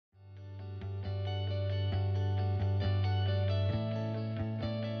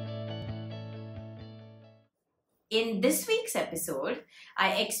In this week's episode,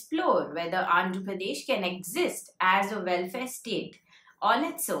 I explore whether Andhra Pradesh can exist as a welfare state on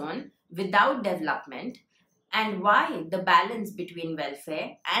its own without development and why the balance between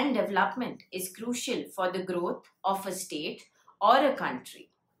welfare and development is crucial for the growth of a state or a country.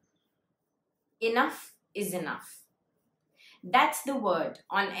 Enough is enough. That's the word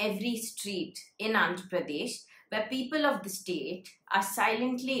on every street in Andhra Pradesh where people of the state are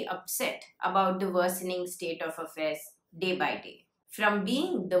silently upset about the worsening state of affairs day by day. From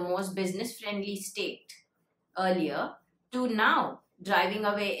being the most business friendly state earlier to now driving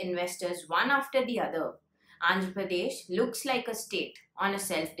away investors one after the other, Andhra Pradesh looks like a state on a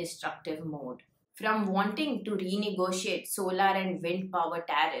self-destructive mode. From wanting to renegotiate solar and wind power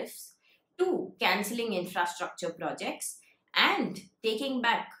tariffs to cancelling infrastructure projects and taking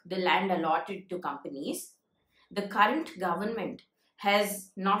back the land allotted to companies, the current government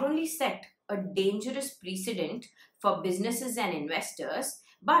has not only set a dangerous precedent for businesses and investors,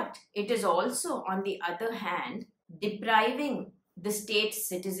 but it is also, on the other hand, depriving the state's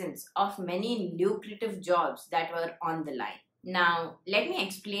citizens of many lucrative jobs that were on the line. Now, let me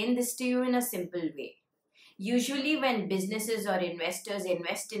explain this to you in a simple way. Usually, when businesses or investors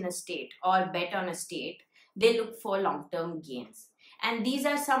invest in a state or bet on a state, they look for long-term gains. And these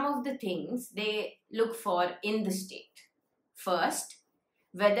are some of the things they look for in the state. First,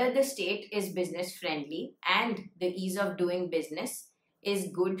 whether the state is business friendly and the ease of doing business is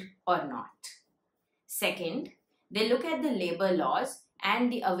good or not. Second, they look at the labor laws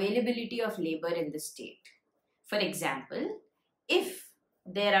and the availability of labor in the state. For example, if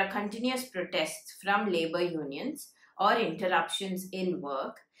there are continuous protests from labor unions or interruptions in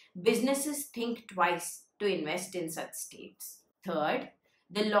work, businesses think twice to invest in such states. Third,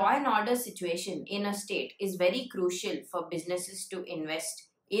 the law and order situation in a state is very crucial for businesses to invest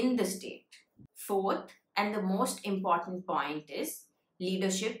in the state. Fourth, and the most important point is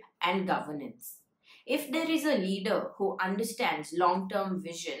leadership and governance. If there is a leader who understands long-term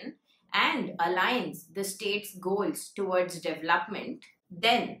vision and aligns the state's goals towards development,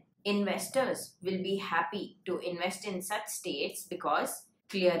 then investors will be happy to invest in such states because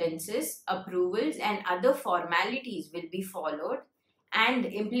clearances, approvals, and other formalities will be followed and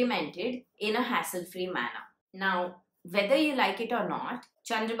implemented in a hassle-free manner. Now, whether you like it or not,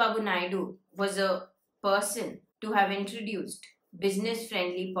 Chandrababu Naidu was a person to have introduced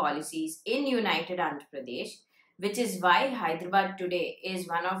business-friendly policies in United Andhra Pradesh, which is why Hyderabad today is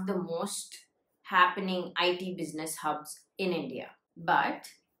one of the most happening IT business hubs in India. But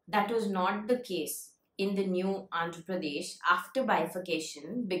that was not the case in the new Andhra Pradesh after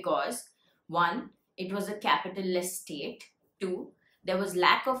bifurcation because 1. It was a capital-less state. 2. There was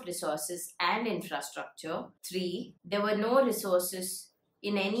lack of resources and infrastructure. 3. There were no resources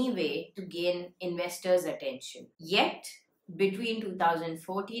in any way to gain investors' attention. Yet, between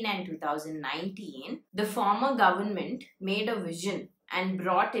 2014 and 2019, the former government made a vision and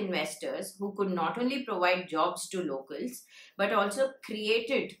brought investors who could not only provide jobs to locals but also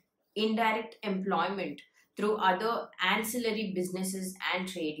created indirect employment through other ancillary businesses and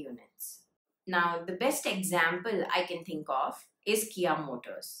trade units. Now, the best example I can think of is Kia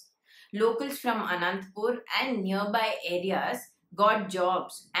Motors. Locals from Anantapur and nearby areas got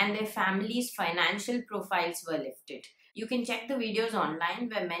jobs and their families' financial profiles were lifted. You can check the videos online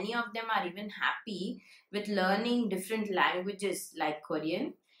where many of them are even happy with learning different languages like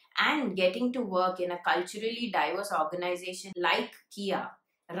Korean and getting to work in a culturally diverse organization like Kia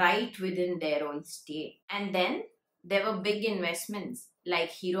right within their own state. And then there were big investments like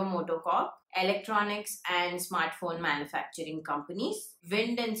Hero Motocorp, electronics and smartphone manufacturing companies,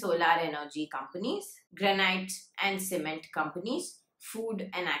 wind and solar energy companies, granite and cement companies, food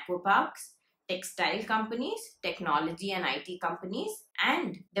and aqua parks, textile companies, technology and IT companies,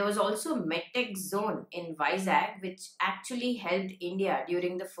 and there was also a medtech zone in Vizag which actually helped India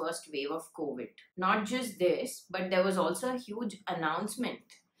during the first wave of COVID. Not just this, but there was also a huge announcement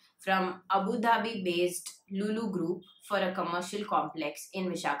from Abu Dhabi-based Lulu Group for a commercial complex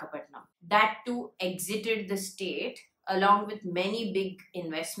in Visakhapatnam. That too exited the state along with many big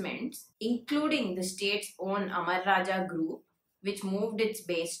investments, including the state's own Amar Raja Group, which moved its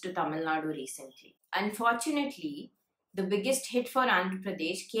base to Tamil Nadu recently. Unfortunately, the biggest hit for Andhra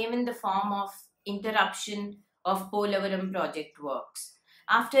Pradesh came in the form of interruption of Polavaram project works.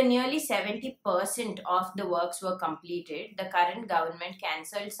 After nearly 70% of the works were completed, the current government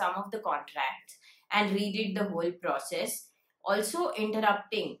cancelled some of the contracts and redid the whole process, also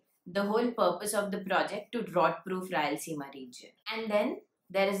interrupting the whole purpose of the project to drought-proof Rayalaseema region. And then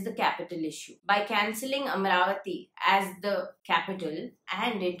there is the capital issue. By cancelling Amravati as the capital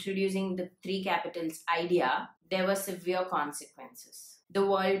and introducing the three capitals idea, there were severe consequences. The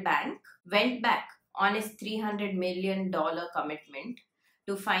World Bank went back on its $300 million commitment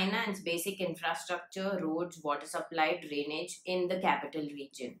to finance basic infrastructure, roads, water supply, drainage in the capital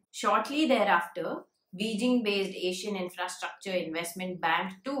region. Shortly thereafter, Beijing-based Asian Infrastructure Investment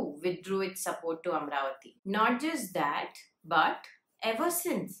Bank too withdrew its support to Amravati. Not just that, but ever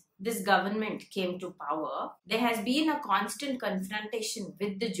since this government came to power, there has been a constant confrontation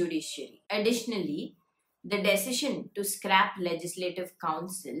with the judiciary. Additionally, the decision to scrap Legislative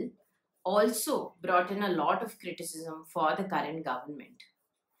Council also brought in a lot of criticism for the current government.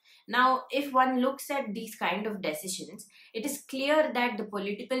 Now, if one looks at these kind of decisions, it is clear that the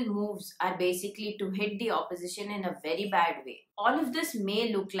political moves are basically to hit the opposition in a very bad way. All of this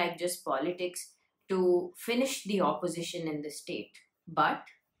may look like just politics to finish the opposition in the state, but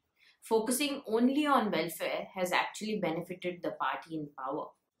focusing only on welfare has actually benefited the party in power.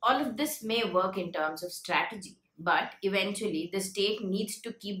 All of this may work in terms of strategy, but eventually the state needs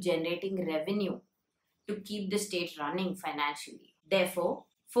to keep generating revenue to keep the state running financially. Therefore,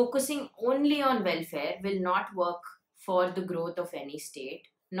 focusing only on welfare will not work for the growth of any state,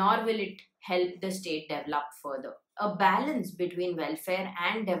 nor will it help the state develop further. A balance between welfare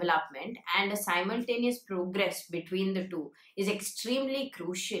and development and a simultaneous progress between the two is extremely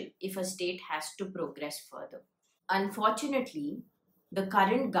crucial if a state has to progress further. Unfortunately, the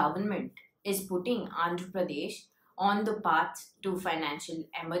current government is putting Andhra Pradesh on the path to financial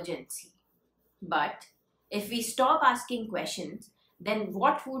emergency. But if we stop asking questions, then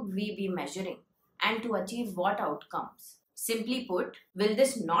what would we be measuring and to achieve what outcomes? Simply put, will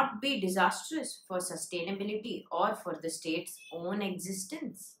this not be disastrous for sustainability or for the state's own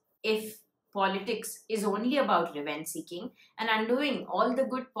existence? If politics is only about revenge seeking and undoing all the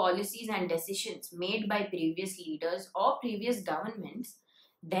good policies and decisions made by previous leaders or previous governments,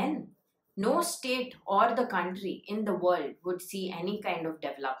 then no state or the country in the world would see any kind of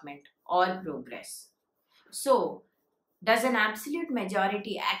development or progress. So, does an absolute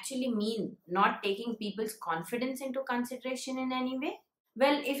majority actually mean not taking people's confidence into consideration in any way?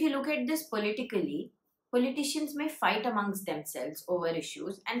 Well, if you look at this politically, politicians may fight amongst themselves over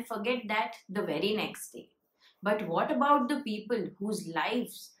issues and forget that the very next day. But what about the people whose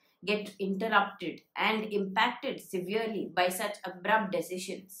lives get interrupted and impacted severely by such abrupt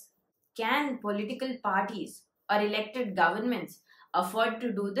decisions? Can political parties or elected governments afford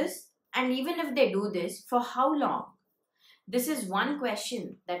to do this? And even if they do this, for how long? This is one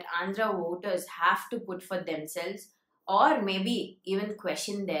question that Andhra voters have to put for themselves or maybe even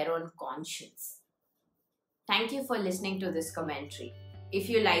question their own conscience. Thank you for listening to this commentary. If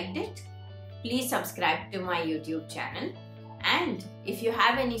you liked it, please subscribe to my YouTube channel, and if you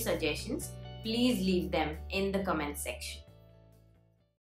have any suggestions, please leave them in the comment section.